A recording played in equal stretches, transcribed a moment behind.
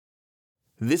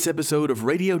This episode of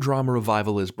Radio Drama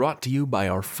Revival is brought to you by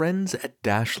our friends at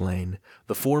Dashlane,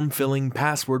 the form-filling,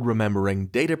 password-remembering,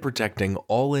 data-protecting,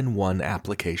 all-in-one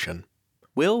application.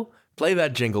 Will, play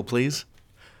that jingle, please.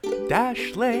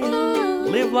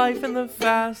 Dashlane, live life in the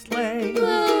fast lane.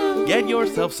 Get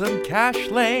yourself some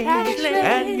cash lane,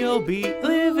 and you'll be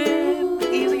living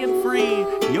easy and free.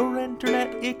 Your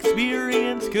internet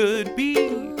experience could be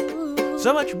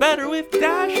so much better with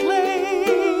Dashlane.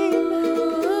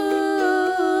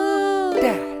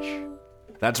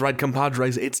 That's right,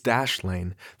 compadres, it's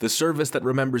Dashlane, the service that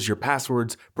remembers your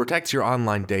passwords, protects your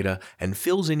online data, and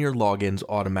fills in your logins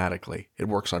automatically. It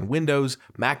works on Windows,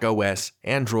 Mac OS,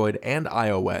 Android, and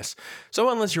iOS.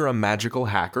 So unless you're a magical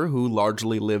hacker who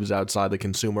largely lives outside the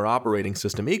consumer operating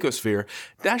system ecosphere,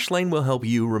 Dashlane will help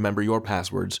you remember your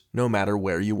passwords no matter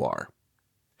where you are.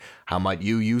 How might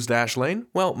you use Dashlane?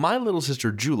 Well, my little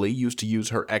sister Julie used to use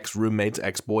her ex-roommate's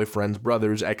ex-boyfriend's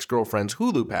brother's ex-girlfriend's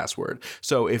Hulu password.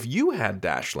 So if you had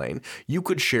Dashlane, you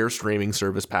could share streaming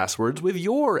service passwords with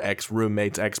your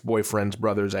ex-roommate's ex-boyfriend's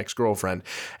brother's ex-girlfriend,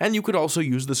 and you could also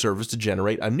use the service to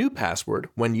generate a new password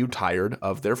when you tired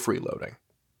of their freeloading.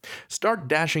 Start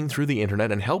dashing through the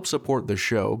internet and help support the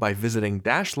show by visiting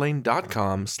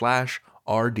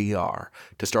dashlane.com/RDR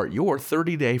to start your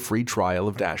 30-day free trial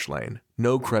of Dashlane.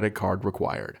 No credit card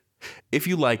required. If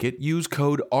you like it, use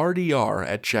code RDR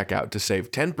at checkout to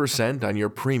save 10% on your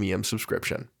premium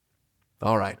subscription.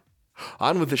 All right,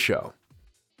 on with the show.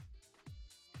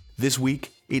 This week,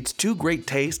 it's two great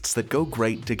tastes that go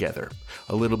great together.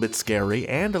 A little bit scary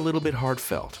and a little bit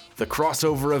heartfelt. The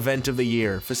crossover event of the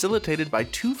year, facilitated by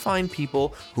two fine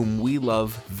people whom we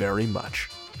love very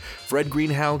much. Fred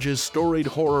Greenhalgh's storied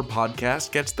horror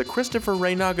podcast gets the Christopher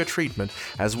Reynaga treatment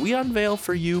as we unveil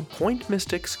for you Point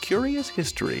Mystic's curious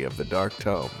history of the Dark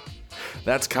Tome.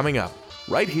 That's coming up,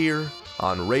 right here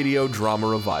on Radio Drama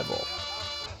Revival.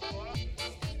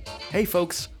 Hey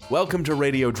folks, welcome to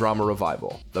Radio Drama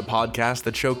Revival, the podcast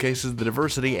that showcases the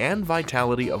diversity and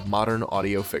vitality of modern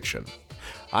audio fiction.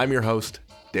 I'm your host,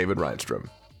 David Reinstrom.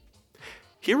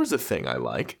 Here is a thing I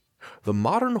like. The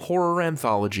modern horror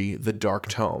anthology, The Dark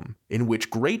Tome, in which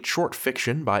great short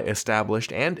fiction by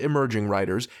established and emerging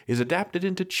writers is adapted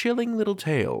into chilling little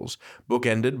tales,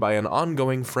 bookended by an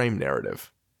ongoing frame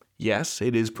narrative. Yes,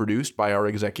 it is produced by our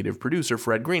executive producer,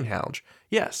 Fred Greenhalgh.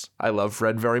 Yes, I love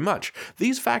Fred very much.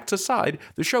 These facts aside,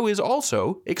 the show is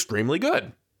also extremely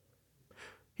good.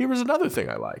 Here is another thing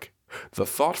I like. The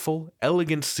thoughtful,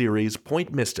 elegant series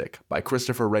Point Mystic by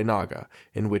Christopher Reynaga,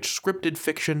 in which scripted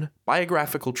fiction,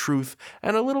 biographical truth,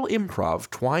 and a little improv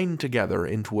twine together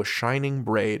into a shining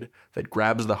braid that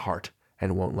grabs the heart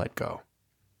and won't let go.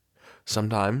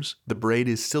 Sometimes the braid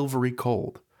is silvery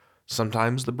cold.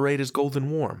 Sometimes the braid is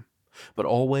golden warm. But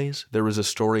always there is a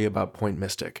story about Point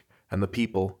Mystic and the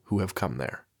people who have come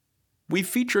there. We've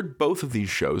featured both of these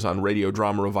shows on Radio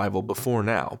Drama Revival before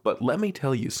now, but let me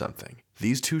tell you something.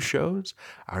 These two shows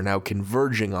are now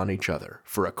converging on each other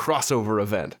for a crossover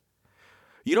event.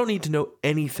 You don't need to know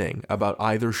anything about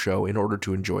either show in order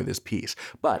to enjoy this piece,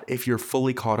 but if you're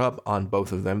fully caught up on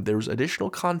both of them, there's additional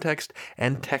context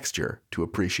and texture to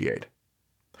appreciate.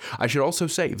 I should also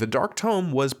say, The Dark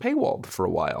Tome was paywalled for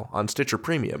a while on Stitcher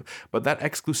Premium, but that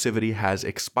exclusivity has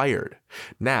expired.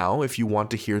 Now, if you want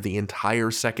to hear the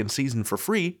entire second season for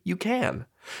free, you can.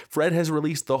 Fred has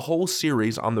released the whole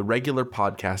series on the regular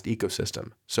podcast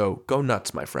ecosystem, so go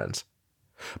nuts, my friends.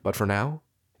 But for now,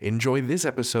 enjoy this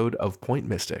episode of Point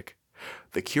Mystic,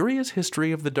 The Curious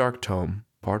History of the Dark Tome,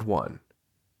 Part 1,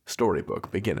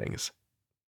 Storybook Beginnings.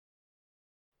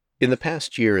 In the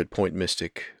past year at Point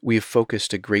Mystic, we have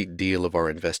focused a great deal of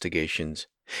our investigations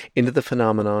into the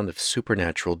phenomenon of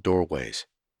supernatural doorways,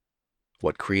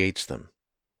 what creates them,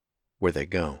 where they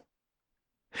go,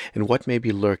 and what may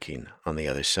be lurking on the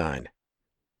other side.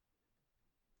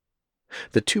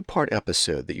 The two-part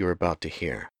episode that you're about to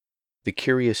hear, The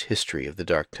Curious History of the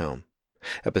Dark Tome,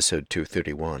 episode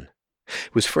 231,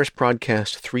 was first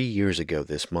broadcast 3 years ago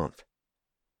this month.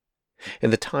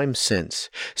 In the time since,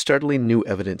 startling new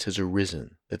evidence has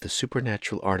arisen that the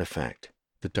supernatural artifact,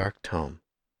 the Dark Tome,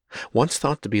 once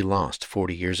thought to be lost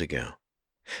 40 years ago,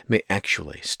 may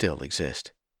actually still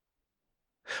exist.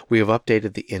 We have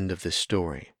updated the end of this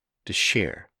story to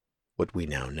share what we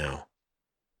now know.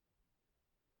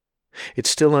 It's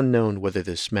still unknown whether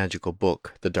this magical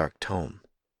book, the Dark Tome,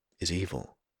 is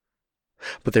evil.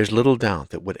 But there's little doubt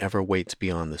that whatever waits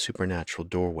beyond the supernatural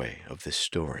doorway of this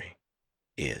story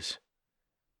is.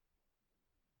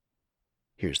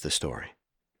 Here's the story.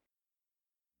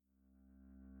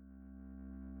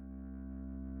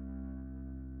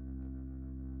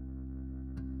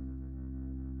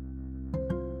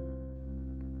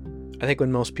 I think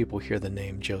when most people hear the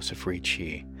name Joseph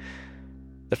Ricci,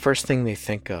 the first thing they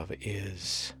think of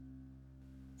is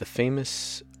the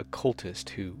famous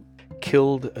occultist who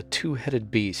killed a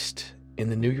two-headed beast in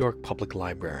the New York Public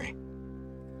Library.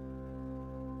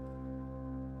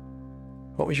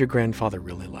 What was your grandfather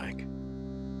really like?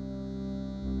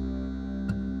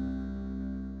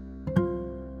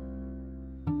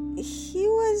 He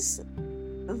was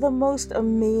the most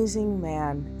amazing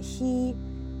man. He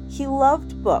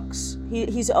loved books.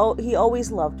 He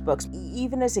always loved books.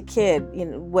 Even as a kid,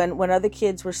 when other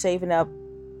kids were saving up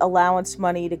allowance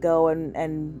money to go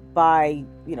and buy,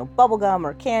 bubble gum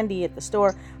or candy at the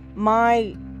store,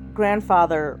 my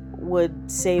grandfather would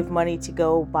save money to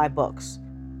go buy books.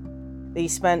 He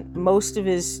spent most of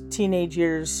his teenage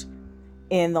years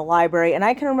in the library, and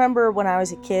I can remember when I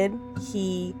was a kid,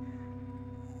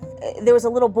 there was a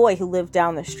little boy who lived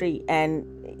down the street, and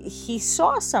he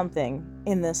saw something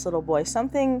in this little boy,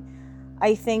 something,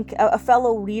 I think, a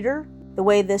fellow reader, the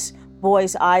way this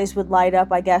boy's eyes would light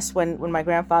up, I guess, when my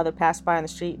grandfather passed by on the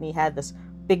street and he had this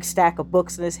big stack of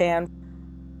books in his hand.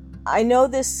 I know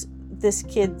this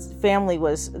kid's family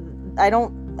was, I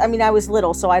was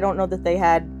little, so I don't know that they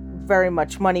had very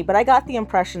much money, but I got the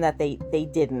impression that they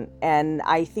didn't, and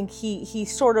I think he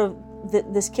sort of,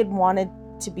 this kid wanted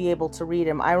to be able to read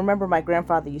him. I remember my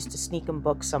grandfather used to sneak him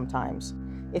books sometimes.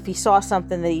 If he saw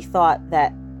something that he thought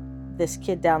that this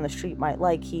kid down the street might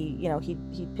like,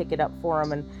 he'd pick it up for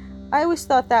him, and I always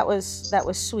thought that was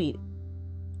sweet.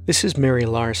 This is Mary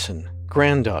Larson,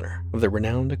 granddaughter of the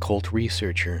renowned occult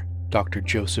researcher Dr.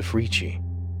 Joseph Ricci.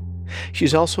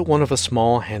 She's also one of a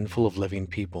small handful of living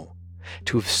people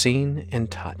to have seen and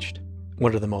touched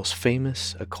one of the most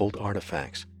famous occult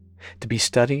artifacts to be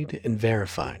studied and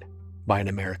verified by an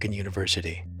American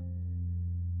university.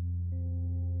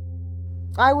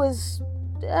 I was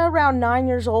around 9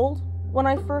 years old when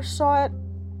I first saw it.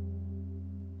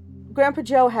 Grandpa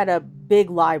Joe had a big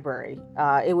library.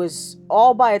 It was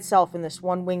all by itself in this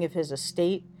one wing of his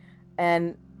estate,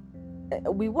 and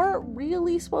we weren't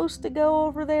really supposed to go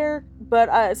over there,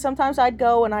 but sometimes I'd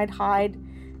go and I'd hide,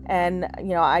 and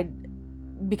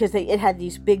because it had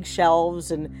these big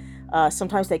shelves, and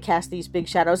sometimes they cast these big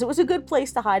shadows. It was a good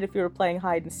place to hide if you were playing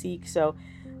hide and seek, so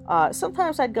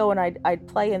sometimes I'd go and I'd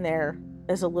play in there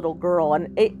as a little girl,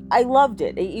 and I loved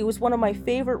it. It was one of my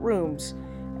favorite rooms.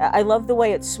 I loved the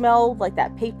way it smelled, like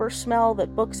that paper smell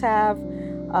that books have.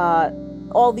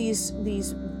 All these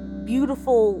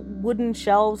beautiful wooden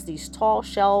shelves, these tall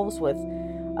shelves with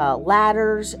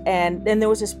ladders, and then there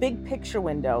was this big picture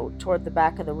window toward the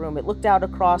back of the room. It looked out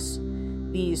across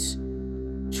these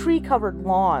tree-covered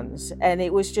lawns, and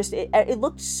it was just, it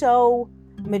looked so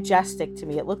majestic to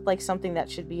me. It looked like something that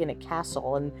should be in a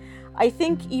castle, and I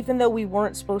think even though we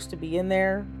weren't supposed to be in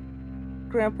there,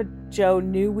 Grandpa Joe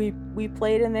knew we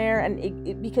played in there,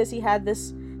 and because he had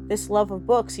this love of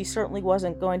books, he certainly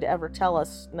wasn't going to ever tell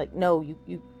us, like, no,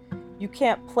 you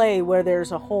can't play where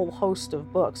there's a whole host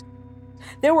of books.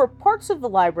 There were parts of the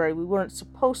library we weren't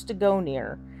supposed to go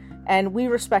near, and we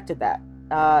respected that.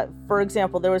 For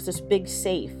example, there was this big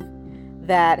safe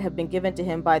that had been given to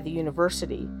him by the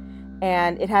university,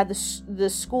 and it had the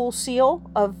school seal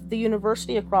of the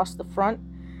university across the front,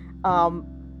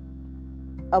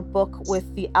 a book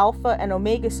with the alpha and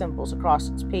omega symbols across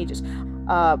its pages.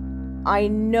 I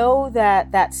know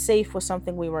that safe was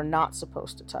something we were not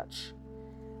supposed to touch.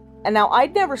 And now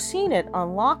I'd never seen it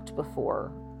unlocked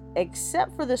before,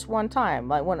 except for this one time,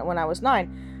 like when I was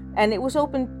 9, and it was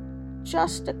open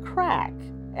just a crack.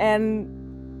 And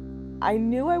I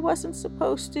knew I wasn't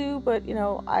supposed to, but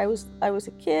I was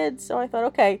a kid, so I thought,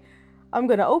 okay, I'm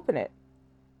going to open it.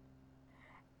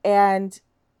 And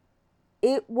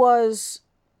it was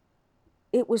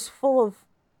full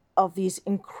of these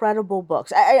incredible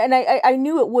books. I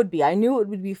knew it would be. I knew it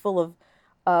would be full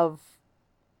of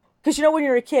because when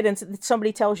you're a kid and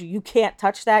somebody tells you you can't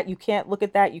touch that, you can't look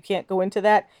at that, you can't go into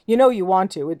that, you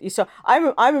want to. So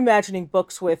I'm imagining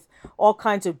books with all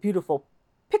kinds of beautiful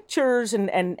pictures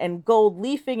and gold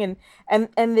leafing, and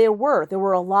there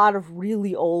were a lot of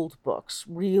really old books,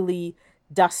 really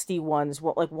dusty ones,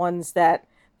 like ones that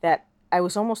I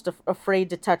was almost afraid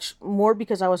to touch, more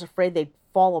because I was afraid they'd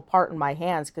fall apart in my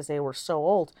hands because they were so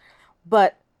old.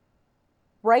 But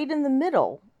right in the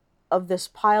middle of this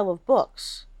pile of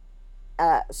books,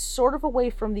 sort of away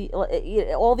from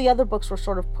all the other books were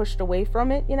sort of pushed away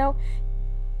from it,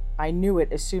 I knew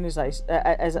it as soon as I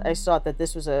saw it, that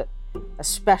this was a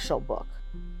special book.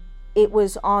 It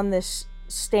was on this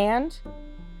stand,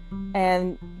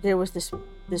 and there was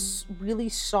this really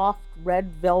soft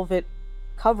red velvet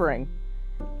covering,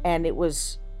 and it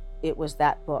was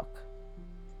that book.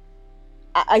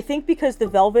 I think because the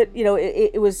velvet,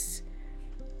 it was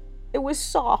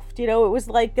soft, it was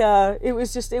like,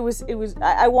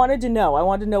 I wanted to know. I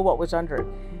wanted to know what was under it.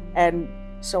 And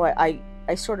so I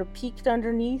sort of peeked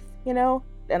underneath,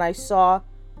 and I saw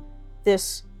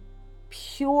this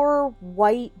pure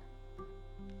white,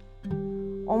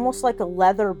 almost like a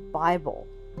leather Bible.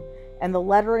 And the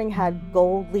lettering had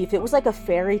gold leaf. It was like a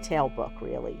fairy tale book,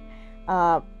 really.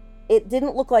 It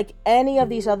didn't look like any of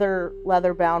these other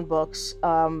leather-bound books.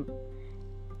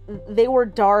 They were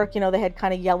dark, they had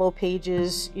kind of yellow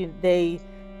pages. They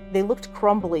looked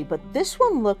crumbly, but this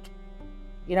one looked,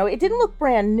 it didn't look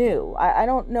brand new. I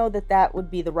don't know that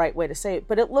would be the right way to say it,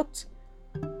 but it looked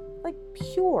like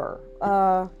pure,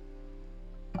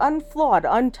 unflawed,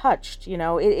 untouched.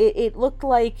 It looked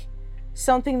like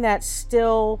something that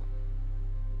still,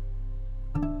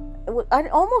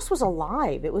 it almost was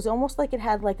alive. It was almost like it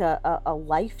had like a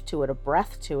life to it, a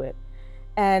breath to it.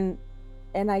 And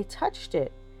I touched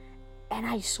it, and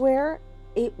I swear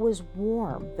it was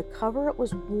warm. The cover, it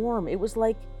was warm. It was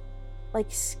like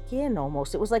skin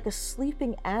almost. It was like a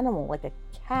sleeping animal, like a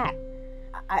cat.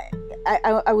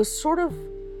 I was sort of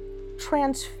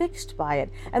transfixed by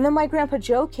it. And then my Grandpa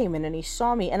Joe came in and he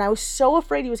saw me, and I was so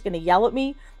afraid he was going to yell at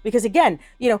me because, again,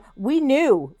 we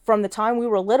knew from the time we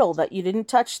were little that you didn't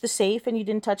touch the safe and you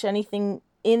didn't touch anything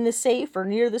in the safe or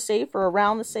near the safe or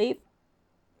around the safe.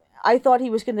 I thought he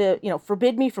was going to,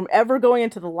 forbid me from ever going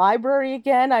into the library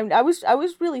again. I was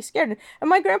really scared. And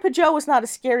my Grandpa Joe was not a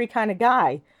scary kind of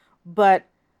guy, but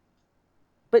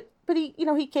he,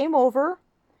 he came over,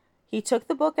 he took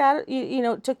the book out,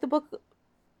 took the book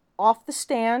off the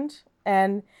stand,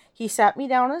 and he sat me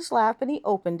down on his lap and he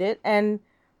opened it, and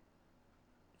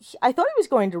I thought he was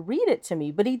going to read it to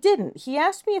me, but he didn't. He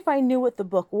asked me if I knew what the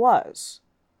book was.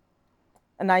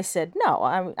 And I said,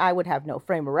 no, I would have no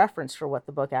frame of reference for what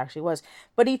the book actually was.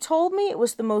 But he told me it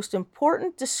was the most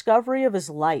important discovery of his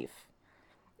life.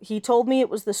 He told me it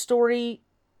was the story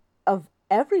of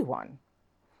everyone,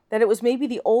 that it was maybe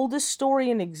the oldest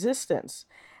story in existence.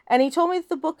 And he told me that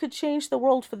the book could change the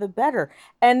world for the better.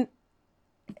 And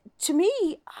to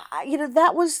me,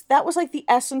 that was like the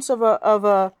essence of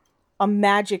a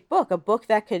magic book, a book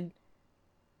that could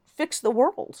fix the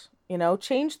world,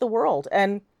 change the world.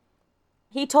 And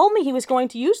he told me he was going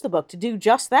to use the book to do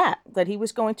just that he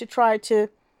was going to try to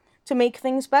make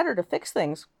things better, to fix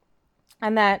things,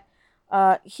 and that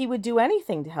he would do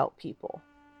anything to help people.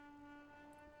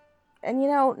 And,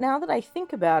 now that I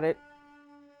think about it,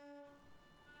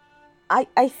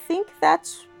 I think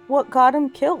that's what got him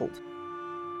killed.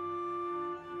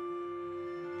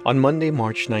 On Monday,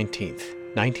 March 19th,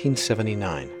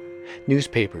 1979,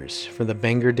 newspapers from the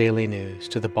Bangor Daily News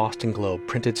to the Boston Globe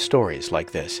printed stories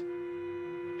like this.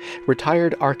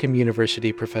 Retired Arkham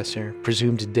University professor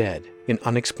presumed dead in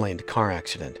unexplained car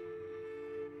accident.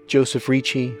 Joseph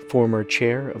Ricci, former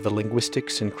chair of the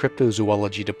Linguistics and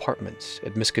Cryptozoology departments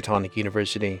at Miskatonic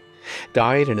University,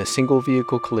 died in a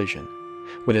single-vehicle collision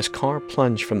when his car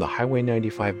plunged from the Highway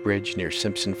 95 bridge near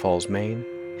Simpson Falls, Maine,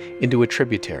 into a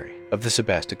tributary of the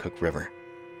Sebasticook River.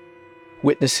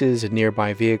 Witnesses and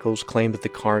nearby vehicles claimed that the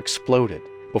car exploded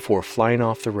before flying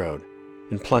off the road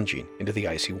and plunging into the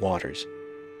icy waters.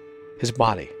 His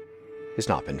body has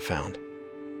not been found.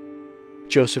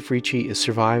 Joseph Ricci is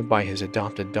survived by his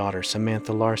adopted daughter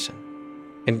Samantha Larson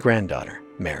and granddaughter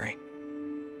Mary.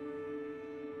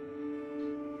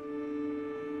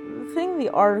 The thing the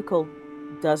article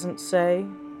doesn't say,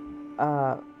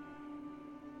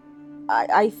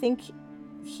 I think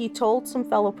he told some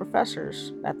fellow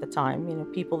professors at the time,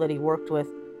 people that he worked with,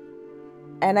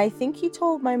 and I think he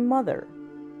told my mother,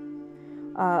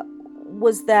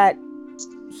 was that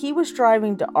he was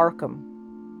driving to Arkham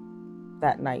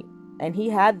that night, and he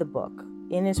had the book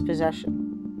in his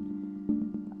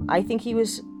possession. I think he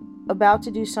was about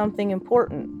to do something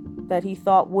important that he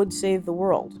thought would save the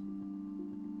world.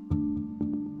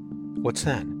 What's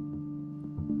that?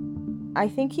 I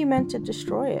think he meant to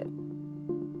destroy it.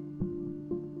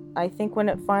 I think when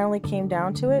it finally came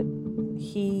down to it,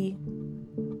 he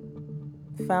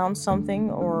found something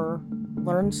or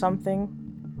learned something,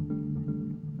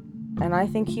 and I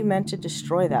think he meant to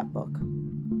destroy that book.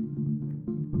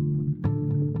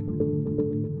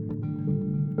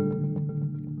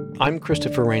 I'm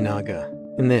Christopher Reynaga,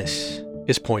 and this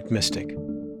is Point Mystic.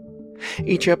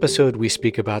 Each episode we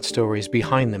speak about stories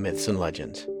behind the myths and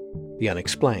legends, the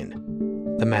unexplained,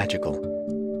 the magical.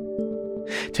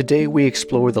 Today we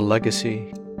explore the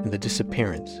legacy and the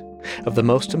disappearance of the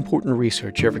most important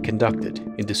research ever conducted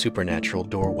into supernatural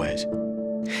doorways,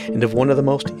 and of one of the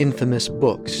most infamous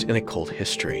books in occult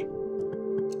history,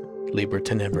 Liber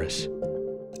Tenebris,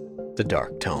 the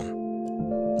Dark Tome.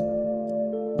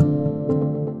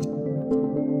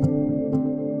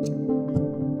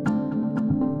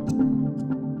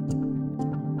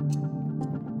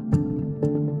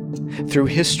 Through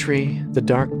history, the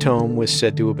Dark Tome was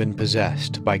said to have been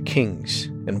possessed by kings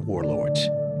and warlords,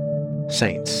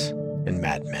 saints and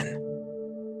madmen.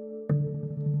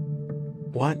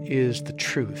 What is the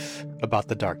truth about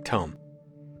the Dark Tome?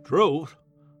 Truth?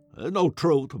 There's no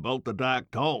truth about the Dark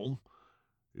Tome.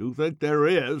 You think there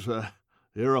is,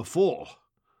 you're a fool.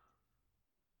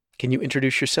 Can you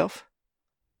introduce yourself?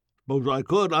 Suppose I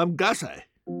could. I'm Gussie.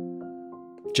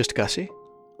 Just Gussie?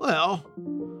 Well,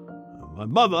 my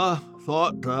mother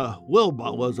thought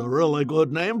Wilbur was a really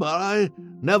good name, but I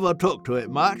never took to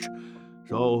it much.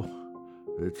 So,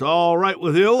 it's all right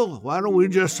with you. Why don't we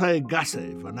just say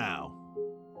Gussie for now?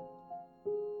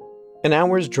 An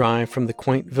hour's drive from the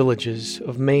quaint villages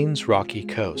of Maine's rocky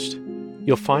coast,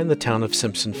 you'll find the town of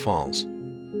Simpson Falls,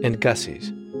 and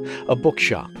Gussie's, a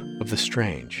bookshop of the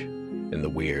strange and the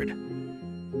weird.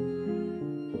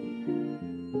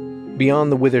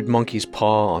 Beyond the withered monkey's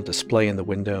paw on display in the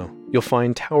window, you'll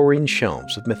find towering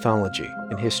shelves of mythology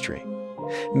and history,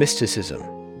 mysticism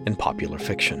and popular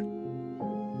fiction.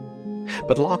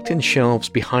 But locked in shelves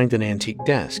behind an antique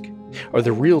desk are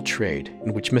the real trade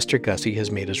in which Mr. Gussie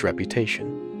has made his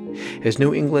reputation, as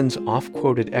New England's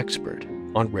oft-quoted expert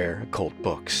on rare occult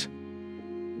books.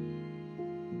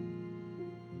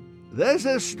 There's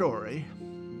this story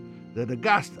that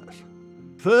Augustus,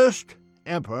 first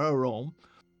emperor of Rome,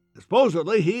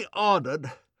 supposedly he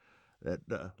ordered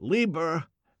that Liber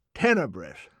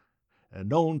Tenebris,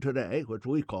 known today, which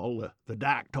we call the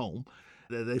Dark Tome,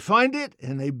 they find it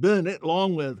and they burn it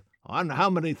along with I don't know how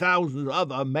many thousands of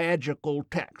other magical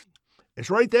texts.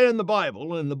 It's right there in the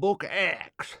Bible, in the book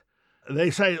Acts. They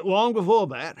say long before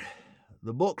that,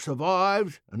 the book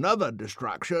survived another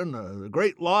destruction, the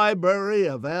great library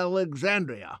of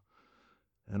Alexandria.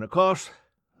 And of course,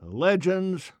 the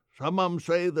legends, some of them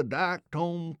say the Dark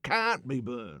Tome can't be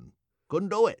burned. Couldn't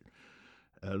do it.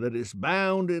 That it's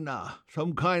bound in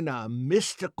some kind of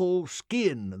mystical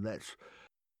skin that's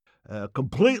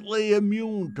completely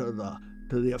immune to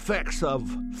the effects of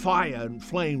fire and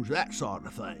flames, that sort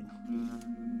of thing.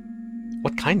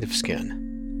 What kind of skin?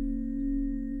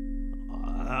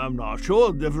 I'm not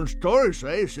sure. Different stories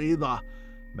say it's either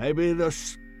maybe the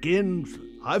skin,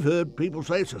 I've heard people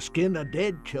say it's the skin of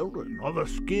dead children, or the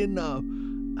skin of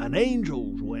an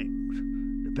angel's wings,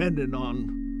 depending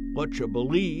on what you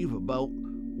believe about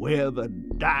where the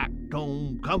Dark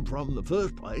Tome come from in the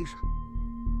first place.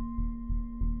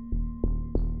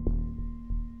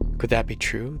 Could that be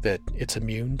true, that it's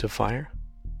immune to fire?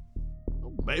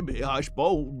 Maybe, I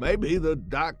suppose. Maybe the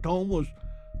Dark Tome was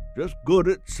just good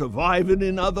at surviving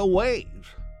in other ways.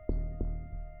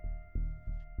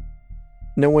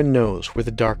 No one knows where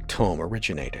the Dark Tome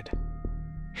originated.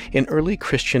 In early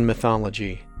Christian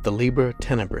mythology, the Liber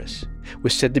Tenebris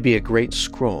was said to be a great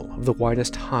scroll of the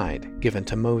whitest hide given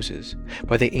to Moses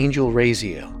by the angel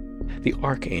Raziel, the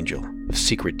archangel of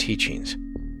secret teachings.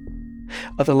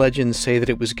 Other legends say that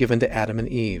it was given to Adam and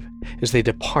Eve as they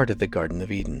departed the Garden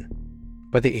of Eden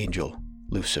by the angel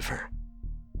Lucifer.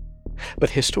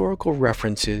 But historical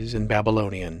references in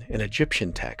Babylonian and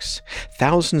Egyptian texts,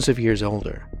 thousands of years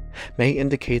older, may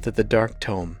indicate that the Dark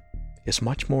Tome is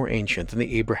much more ancient than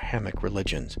the Abrahamic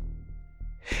religions.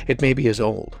 It may be as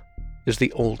old as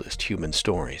the oldest human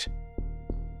stories.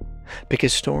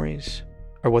 Because stories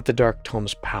are what the Dark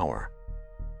Tome's power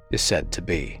is said to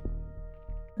be.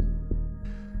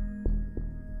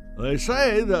 They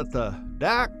say that the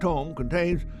Dark Tome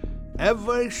contains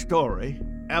every story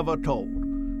ever told.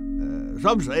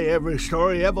 Some say every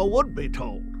story ever would be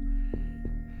told.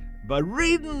 By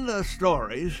reading the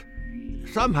stories,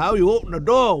 somehow you open a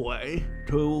doorway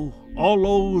to all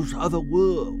those other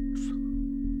worlds.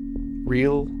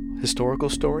 Real historical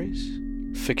stories?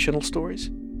 Fictional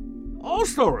stories? All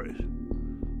stories.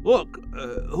 Look,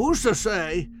 who's to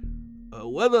say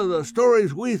whether the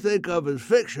stories we think of as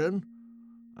fiction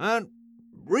aren't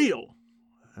real,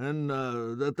 and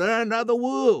that there aren't other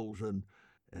worlds, and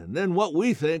then what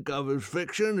we think of as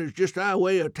fiction is just our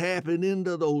way of tapping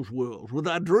into those worlds with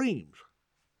our dreams.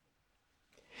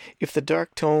 If the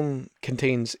Dark Tome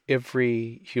contains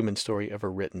every human story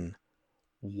ever written,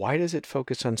 why does it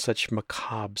focus on such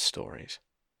macabre stories?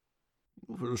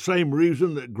 For the same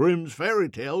reason that Grimm's fairy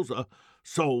tales are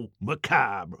so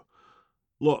macabre.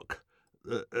 Look,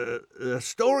 the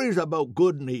stories about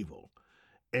good and evil,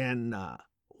 and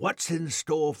what's in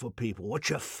store for people,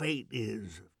 what your fate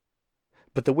is.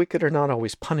 But the wicked are not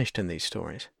always punished in these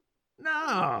stories.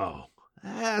 No,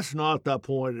 that's not the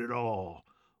point at all.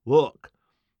 Look,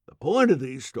 the point of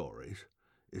these stories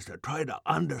is to try to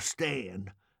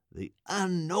understand the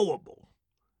unknowable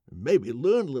and maybe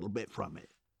learn a little bit from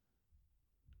it.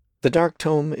 The Dark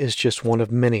Tome is just one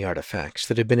of many artifacts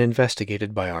that have been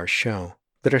investigated by our show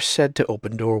that are said to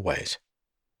open doorways.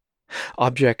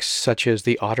 Objects such as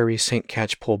the Ottery St.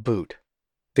 Catchpole boot,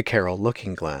 the Carroll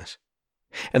looking glass,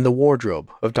 and the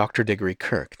wardrobe of Dr. Diggory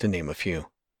Kirk, to name a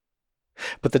few.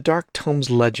 But the Dark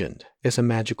Tome's legend as a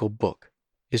magical book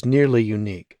is nearly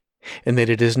unique in that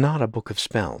it is not a book of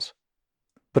spells,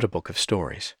 but a book of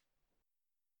stories.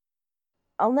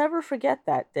 I'll never forget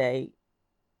that day.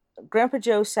 Grandpa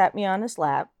Joe sat me on his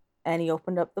lap, and he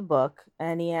opened up the book,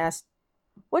 and he asked,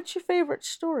 "What's your favorite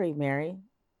story, Mary?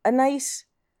 A nice,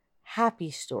 happy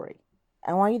story.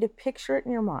 I want you to picture it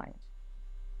in your mind."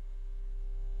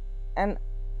 And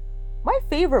my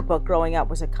favorite book growing up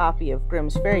was a copy of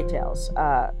Grimm's Fairy Tales.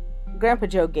 Grandpa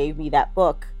Joe gave me that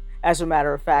book, as a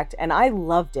matter of fact, and I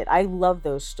loved it. I love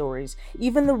those stories,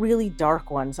 even the really dark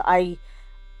ones.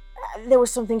 There was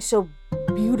something so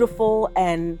beautiful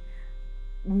and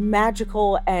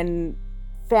magical and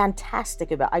fantastic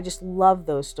about it. I just love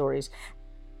those stories.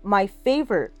 My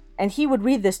favorite, and he would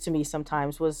read this to me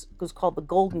sometimes, was called The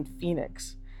Golden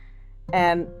Phoenix.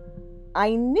 And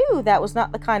I knew that was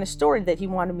not the kind of story that he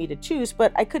wanted me to choose,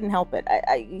 but I couldn't help it.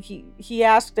 He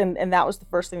asked, and that was the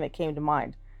first thing that came to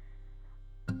mind.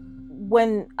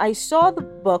 When I saw the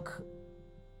book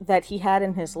that he had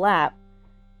in his lap,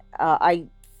 I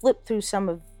flipped through some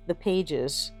of the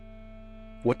pages.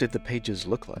 What did the pages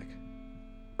look like?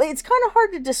 It's kind of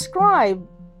hard to describe.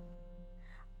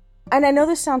 And I know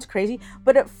this sounds crazy,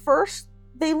 but at first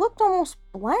they looked almost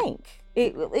blank.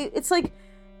 It's like,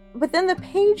 but then the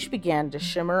page began to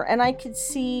shimmer and I could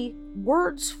see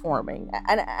words forming.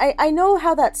 And I know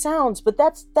how that sounds, but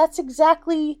that's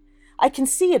exactly, I can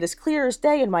see it as clear as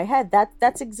day in my head.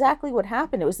 That's exactly what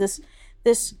happened. It was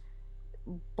this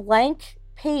blank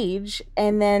page,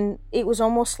 and then it was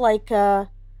almost like a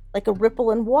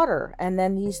ripple in water, and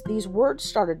then these words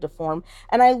started to form,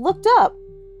 and I looked up,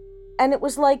 and it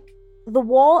was like the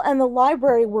wall and the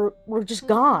library were just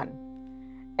gone,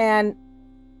 and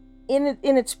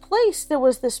in its place there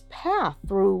was this path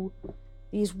through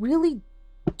these really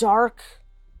dark,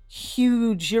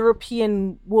 huge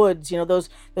European woods,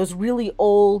 those really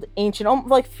old, ancient,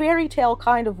 like fairy tale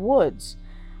kind of woods.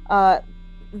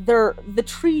 The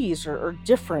trees are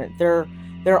different.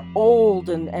 They're old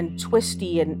and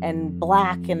twisty and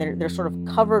black, and they're sort of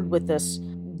covered with this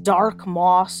dark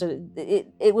moss.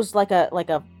 It was like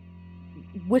a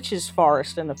witch's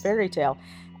forest in a fairy tale.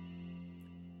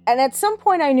 And at some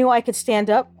point I knew I could stand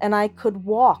up and I could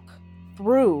walk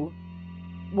through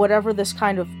whatever this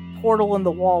kind of portal in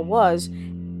the wall was,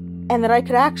 and that I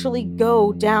could actually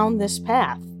go down this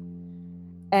path.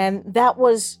 And that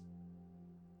was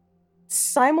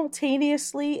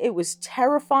simultaneously, it was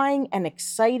terrifying and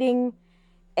exciting,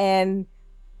 and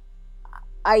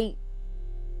I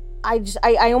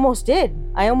almost did.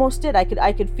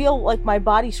 I could feel like my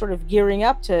body sort of gearing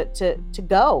up to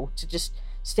just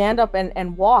stand up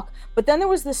and walk. But then there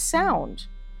was this sound.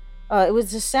 It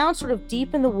was this sound sort of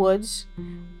deep in the woods,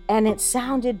 and it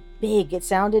sounded big. It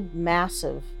sounded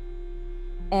massive,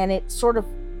 and it sort of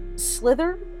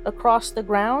slithered across the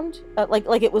ground,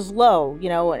 like it was low,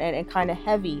 and kind of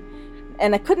heavy,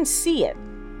 and I couldn't see it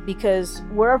because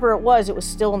wherever it was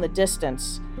still in the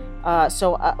distance.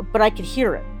 But I could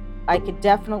hear it. I could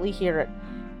definitely hear it,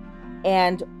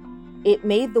 and it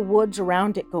made the woods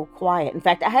around it go quiet. In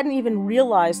fact, I hadn't even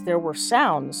realized there were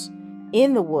sounds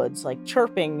in the woods, like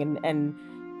chirping and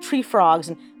tree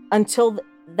frogs, until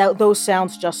those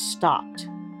sounds just stopped,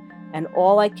 and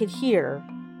all I could hear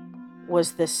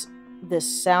was this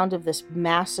sound of this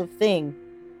massive thing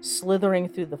slithering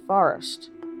through the forest.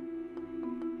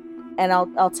 And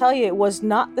I'll tell you, it was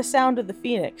not the sound of the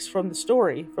phoenix from the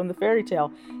story, from the fairy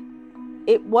tale.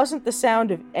 It wasn't the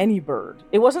sound of any bird.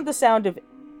 It wasn't the sound of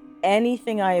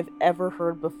anything I have ever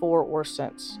heard before or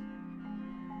since.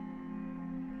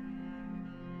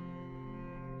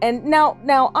 And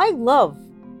now I love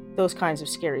those kinds of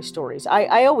scary stories.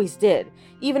 I always did.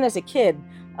 Even as a kid,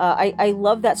 I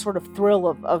love that sort of thrill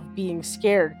of being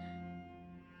scared.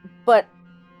 But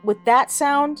with that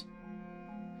sound,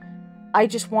 I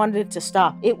just wanted it to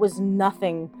stop. It was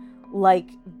nothing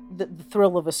like the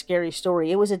thrill of a scary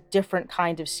story. It was a different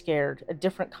kind of scared, a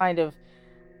different kind of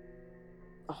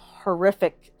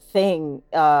horrific thing.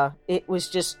 It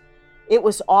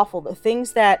was awful. The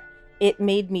things that it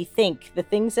made me think, the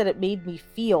things that it made me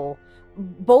feel,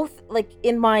 both like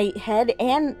in my head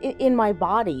and in my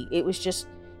body, it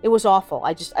was awful.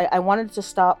 I wanted it to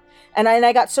stop. And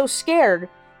I got so scared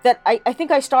that I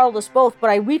think I startled us both, but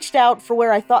I reached out for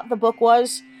where I thought the book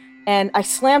was, and I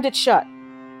slammed it shut.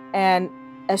 And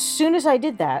as soon as I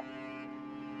did that,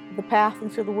 the path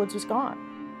into the woods was gone.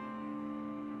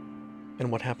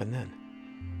 And what happened then?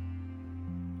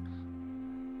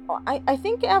 I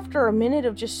think after a minute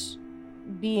of just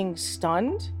being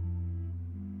stunned,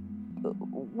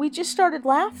 we just started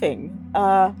laughing.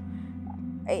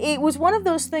 It was one of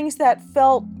those things that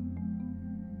felt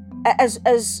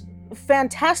as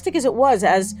fantastic as it was,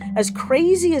 as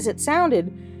crazy as it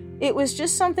sounded. It was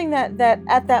just something that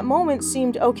at that moment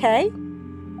seemed okay,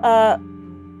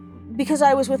 because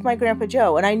I was with my Grandpa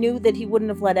Joe, and I knew that he wouldn't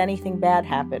have let anything bad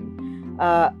happen.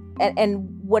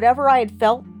 And whatever I had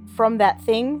felt from that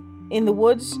thing in the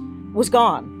woods was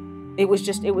gone. It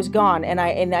was gone, and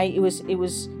I was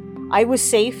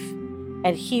safe,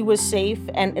 and he was safe,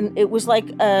 and it was like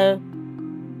a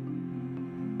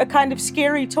kind of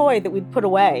scary toy that we'd put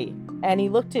away. And he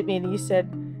looked at me and he said,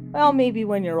 "Well, maybe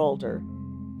when you're older."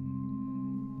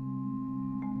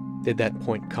 Did that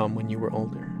point come when you were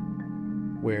older,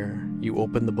 where you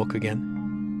opened the book again?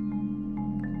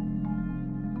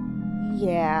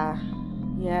 Yeah,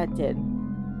 it did.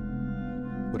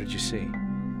 What did you see?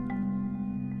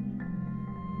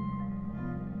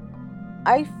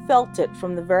 I felt it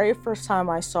from the very first time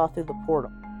I saw through the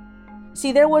portal.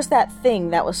 See, there was that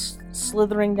thing that was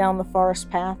slithering down the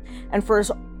forest path, and for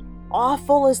as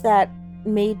awful as that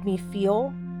made me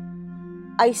feel,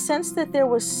 I sensed that there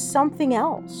was something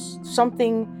else,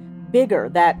 something bigger,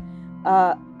 that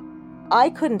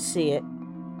I couldn't see it,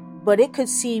 but it could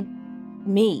see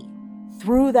me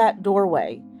through that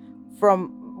doorway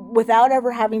without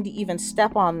ever having to even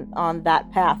step on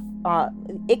that path.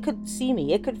 It could see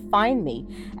me, it could find me,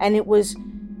 and it was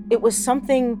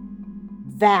something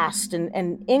vast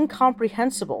and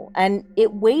incomprehensible, and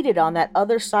it waited on that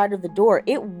other side of the door.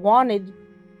 It wanted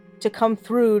to come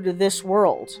through to this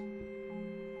world.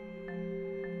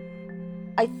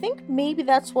 I think maybe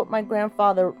that's what my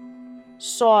grandfather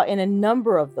saw in a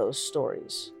number of those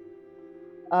stories.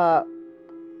 But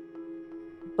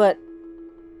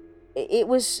it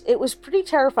was pretty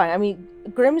terrifying. I mean,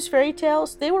 Grimm's fairy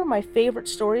tales, they were my favorite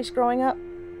stories growing up.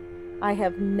 I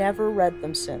have never read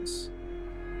them since,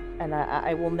 and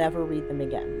I will never read them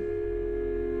again.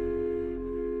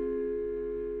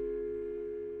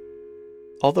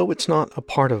 Although it's not a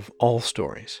part of all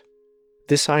stories,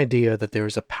 this idea that there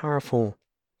is a powerful,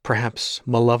 perhaps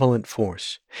malevolent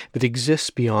force that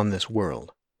exists beyond this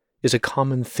world is a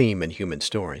common theme in human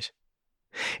stories.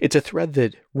 It's a thread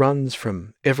that runs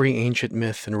from every ancient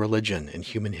myth and religion in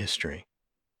human history.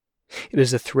 It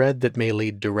is a thread that may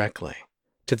lead directly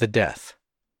to the death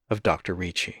of Dr.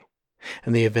 Ricci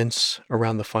and the events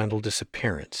around the final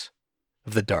disappearance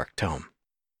of the Dark Tome.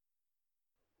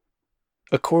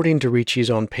 According to Ricci's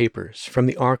own papers from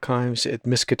the archives at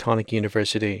Miskatonic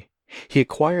University, he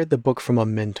acquired the book from a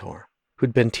mentor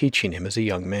who'd been teaching him as a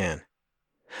young man.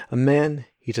 A man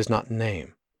he does not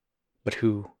name, but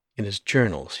who, in his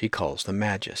journals, he calls the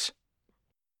Magus.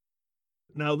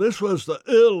 Now, this was the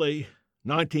early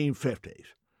 1950s.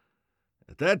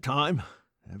 At that time,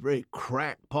 every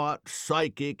crackpot,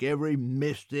 psychic, every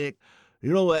mystic,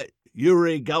 that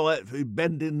Uri Geller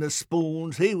bending the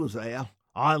spoons, he was there.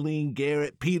 Eileen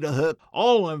Garrett, Peter Hook,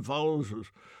 all them fellows was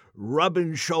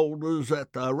rubbing shoulders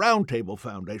at the Round Table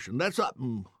Foundation. That's up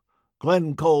in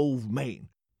Glen Cove, Maine.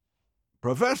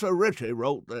 Professor Ricci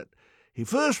wrote that he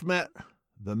first met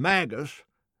the Magus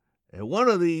at one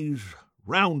of these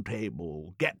Round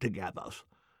Table get-togethers.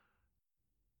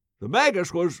 The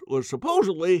Magus was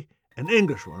supposedly an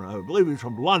Englishman. I believe he's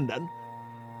from London,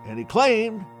 and he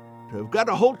claimed to have got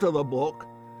a hold of the book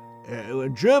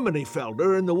when Germany fell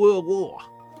during the World War.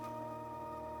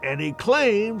 And he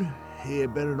claimed he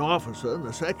had been an officer in the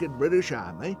 2nd British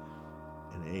Army,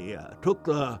 and he took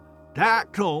the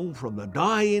Dark Tome from the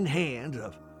dying hands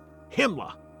of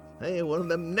Himmler, one of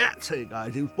them Nazi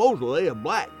guys. He was supposedly a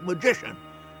black magician.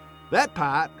 That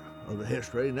part of the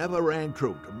history never rang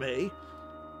true to me.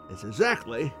 It's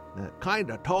exactly that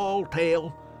kind of tall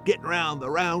tale getting around the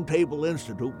Round Table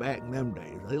Institute back in them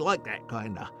days. They liked that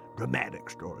kind of dramatic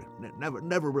story. It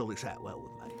never really sat well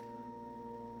with me.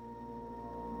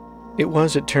 It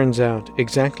was, it turns out,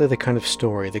 exactly the kind of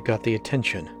story that got the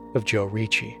attention of Joe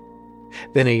Ricci,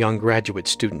 then a young graduate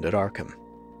student at Arkham.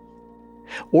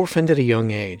 Orphaned at a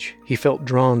young age, he felt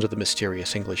drawn to the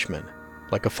mysterious Englishman,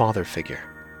 like a father figure.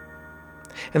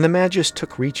 And the Magus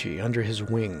took Ricci under his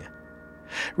wing.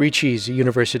 Ricci's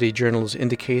university journals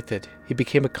indicate that he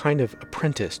became a kind of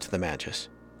apprentice to the Magus,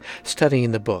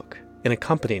 studying the book and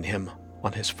accompanying him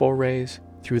on his forays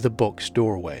through the book's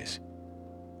doorways.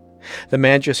 The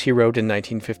Magus, he wrote in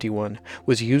 1951,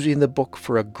 was using the book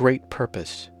for a great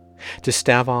purpose, to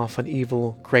stave off an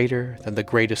evil greater than the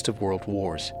greatest of world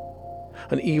wars,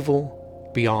 an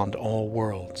evil beyond all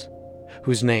worlds,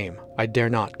 whose name I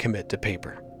dare not commit to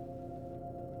paper.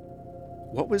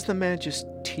 What was the Magus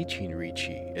teaching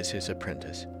Ricci as his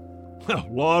apprentice?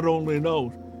 Lord only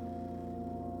knows.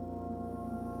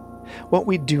 What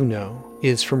we do know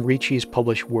is from Ricci's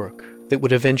published work that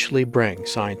would eventually bring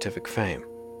scientific fame: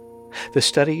 the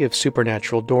study of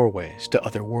supernatural doorways to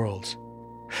other worlds,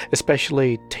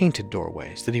 especially tainted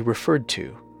doorways that he referred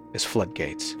to as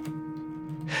floodgates.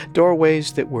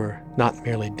 Doorways that were not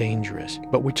merely dangerous,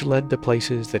 but which led to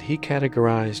places that he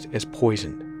categorized as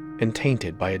poisoned and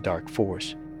tainted by a dark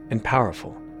force and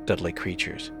powerful, deadly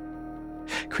creatures.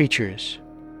 Creatures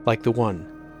like the one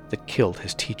that killed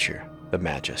his teacher, the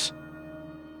Magus.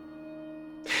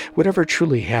 Whatever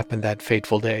truly happened that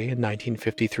fateful day in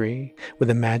 1953, when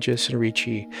the Magus and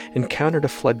Ricci encountered a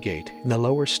floodgate in the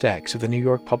lower stacks of the New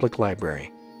York Public Library,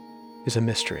 is a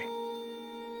mystery.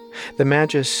 The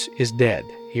Magus is dead,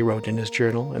 he wrote in his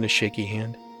journal in a shaky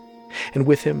hand, and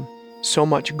with him, so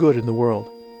much good in the world.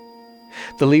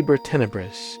 The Liber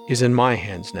Tenebris is in my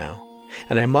hands now,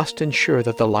 and I must ensure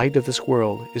that the light of this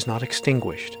world is not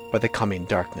extinguished by the coming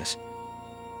darkness.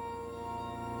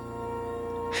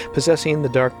 Possessing the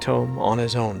Dark Tome on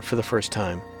his own for the first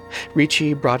time,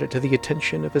 Ricci brought it to the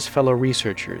attention of his fellow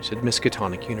researchers at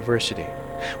Miskatonic University,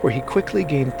 where he quickly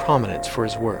gained prominence for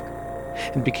his work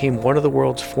and became one of the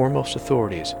world's foremost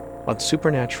authorities on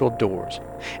supernatural doors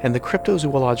and the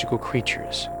cryptozoological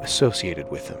creatures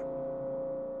associated with them.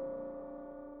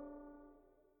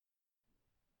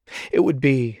 It would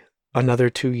be another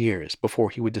 2 years before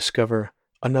he would discover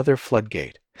another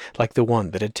floodgate like the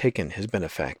one that had taken his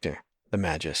benefactor, the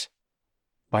Magus.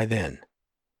 By then,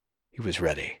 he was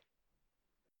ready.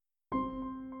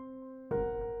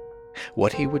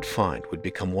 What he would find would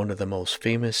become one of the most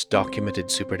famous documented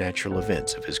supernatural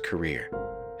events of his career,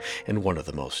 and one of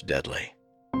the most deadly.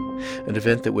 An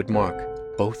event that would mark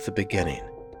both the beginning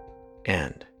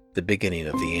and the beginning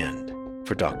of the end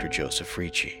for Dr. Joseph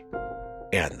Ricci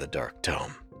and the Dark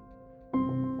Tome.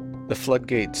 The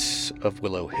floodgates of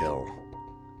Willow Hill.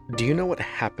 Do you know what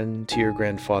happened to your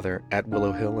grandfather at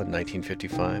Willow Hill in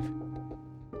 1955?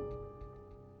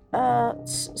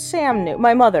 Sam knew.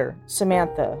 My mother,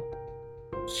 Samantha,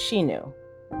 she knew.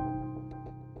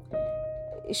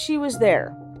 She was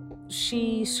there.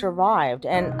 She survived.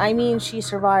 And I mean, she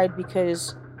survived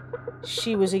because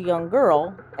she was a young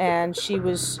girl and she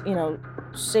was,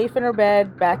 safe in her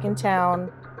bed, back in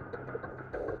town.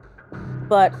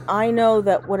 But I know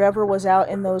that whatever was out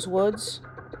in those woods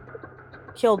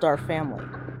killed our family.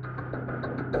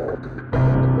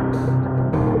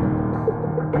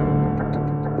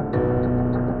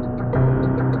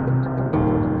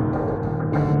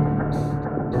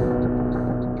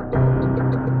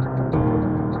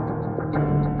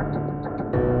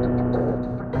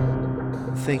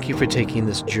 Thank you for taking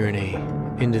this journey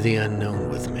into the unknown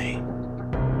with me.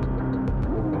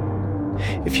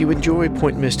 If you enjoy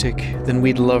Point Mystic, then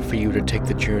we'd love for you to take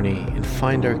the journey and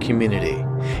find our community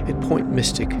at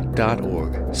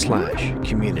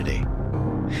pointmystic.org/community.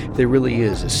 There really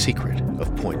is a secret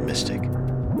of Point Mystic,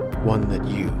 one that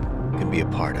you can be a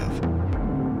part of.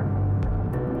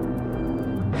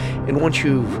 And once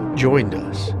you've joined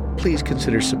us, please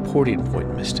consider supporting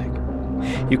Point Mystic.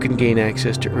 You can gain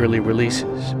access to early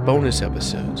releases, bonus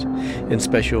episodes, and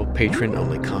special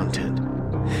patron-only content.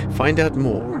 Find out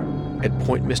more at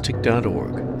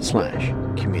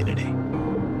pointmystic.org/community.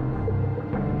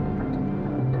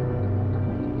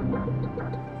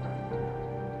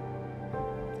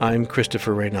 I'm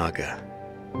Christopher Reynaga.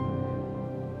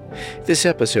 This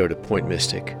episode of Point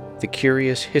Mystic, The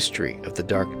Curious History of the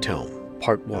Dark Tome,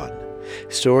 Part 1,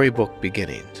 Storybook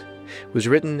Beginnings, was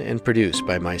written and produced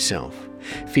by myself,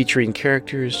 featuring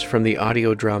characters from the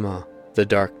audio drama The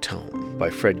Dark Tome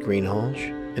by Fred Greenhalgh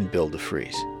and Bill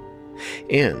DeFries,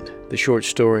 and the short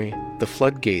story The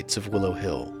Floodgates of Willow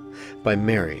Hill by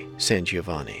Mary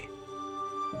Sangiovanni.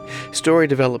 Story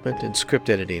development and script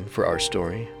editing for our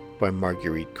story by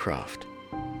Marguerite Croft.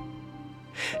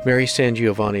 Mary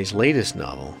Sangiovanni's latest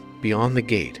novel, Beyond the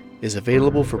Gate, is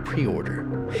available for pre-order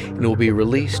and will be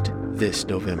released this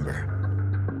November.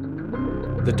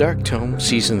 The Dark Tome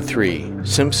Season 3,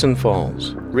 Simpson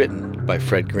Falls, written by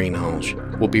Fred Greenhalgh,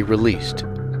 will be released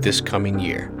this coming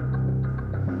year.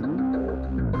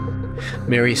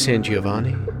 Mary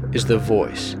Sangiovanni is the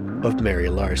voice of Mary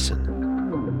Larson.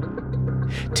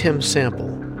 Tim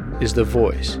Sample is the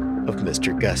voice of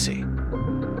Mr. Gussie.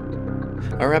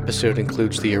 Our episode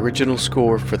includes the original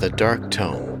score for The Dark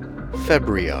Tome,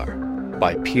 Februar,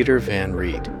 by Peter Van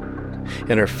Riet,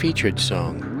 and our featured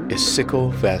song is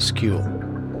Sickle Vascule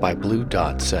by Blue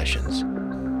Dot Sessions.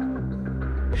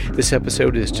 This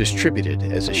episode is distributed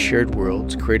as a Shared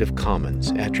Worlds Creative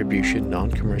Commons Attribution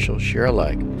Non-Commercial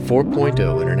Share-alike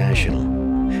 4.0 International,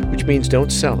 which means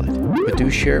don't sell it, but do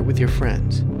share it with your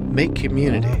friends, make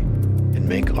community, and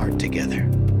make art together.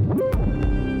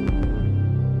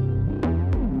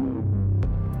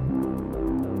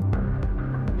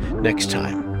 Next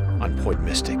time on Point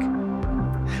Mystic,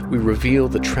 we reveal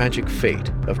the tragic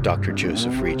fate of Dr.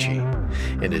 Joseph Ricci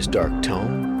and his dark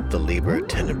tome, the Liber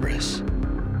Tenebris.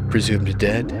 Presumed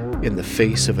dead in the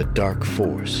face of a dark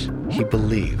force he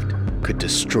believed could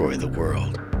destroy the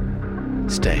world.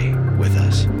 Stay with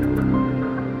us.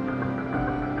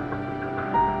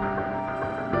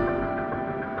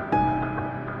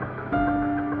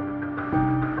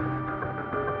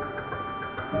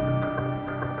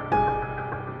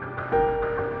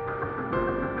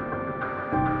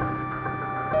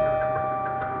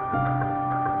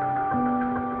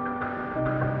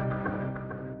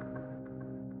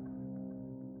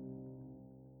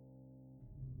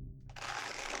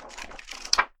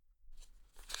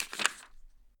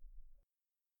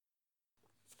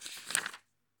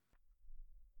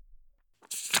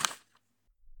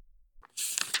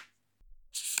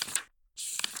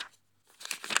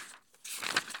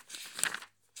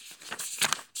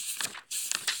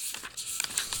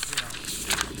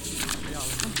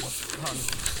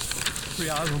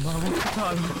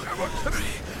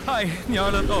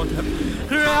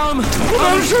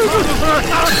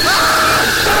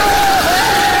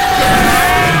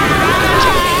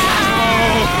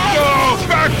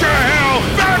 Back to hell!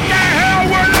 Back to hell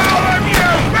with all of you!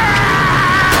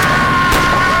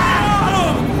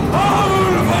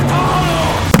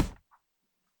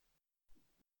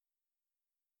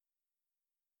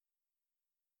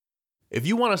 If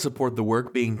you want to support the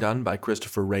work being done by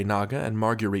Christopher Reynaga and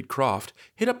Marguerite Croft,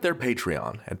 hit up their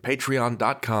Patreon at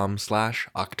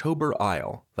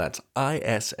patreon.com/OctoberIsle. That's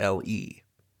ISLE.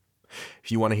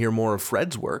 If you want to hear more of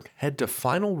Fred's work, head to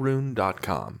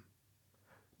finalrune.com.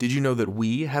 Did you know that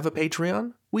we have a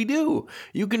Patreon? We do!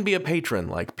 You can be a patron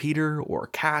like Peter or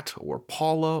Kat or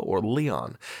Paula or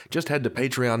Leon. Just head to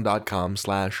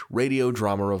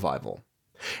patreon.com/radiodramarevival.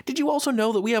 Did you also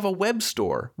know that we have a web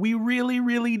store? We really,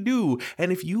 really do.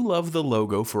 And if you love the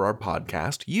logo for our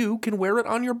podcast, you can wear it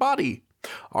on your body.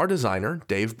 Our designer,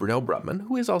 Dave Brunel-Brutman,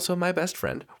 who is also my best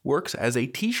friend, works as a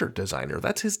t-shirt designer.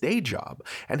 That's his day job.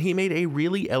 And he made a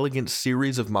really elegant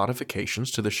series of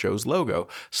modifications to the show's logo,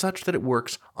 such that it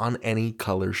works on any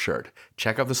color shirt.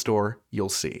 Check out the store, you'll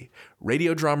see.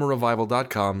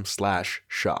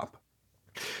 radiodramarevival.com/shop.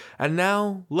 And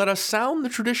now, let us sound the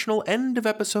traditional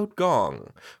end-of-episode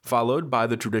gong, followed by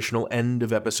the traditional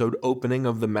end-of-episode opening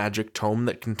of the magic tome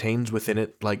that contains within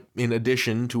it, in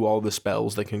addition to all the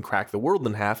spells that can crack the world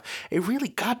in half, a really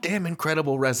goddamn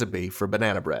incredible recipe for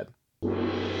banana bread.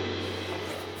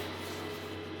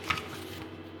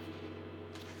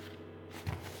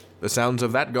 The sounds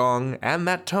of that gong and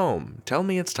that tome tell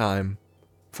me it's time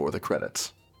for the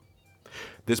credits.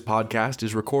 This podcast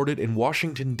is recorded in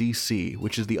Washington, D.C.,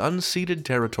 which is the unceded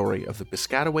territory of the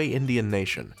Piscataway Indian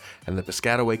Nation and the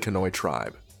Piscataway Conoy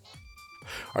Tribe.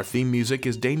 Our theme music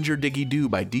is Danger Diggy Doo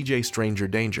by DJ Stranger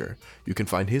Danger. You can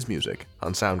find his music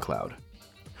on SoundCloud.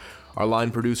 Our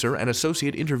line producer and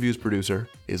associate interviews producer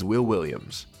is Will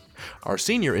Williams. Our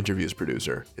senior interviews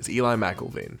producer is Eli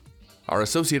McElveen. Our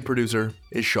associate producer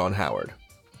is Sean Howard.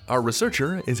 Our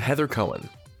researcher is Heather Cohen.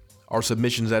 Our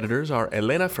submissions editors are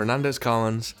Elena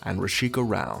Fernandez-Collins and Rashika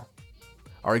Rao.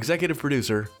 Our executive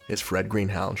producer is Fred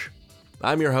Greenhalgh.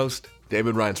 I'm your host,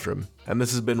 David Reinstrom, and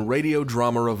this has been Radio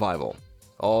Drama Revival.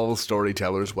 All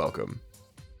storytellers welcome.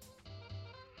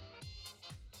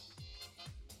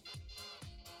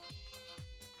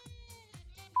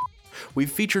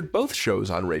 We've featured both shows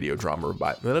on Radio Drama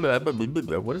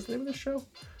Revival. What is the name of this show?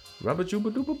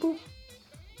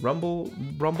 Rumble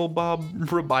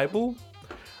Bob Revival?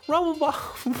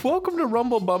 Welcome to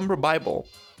Rumble Bum the Bible.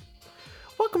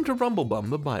 Welcome to Rumble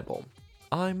Bum the Bible.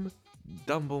 I'm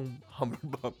Dumble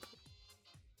Humberbump.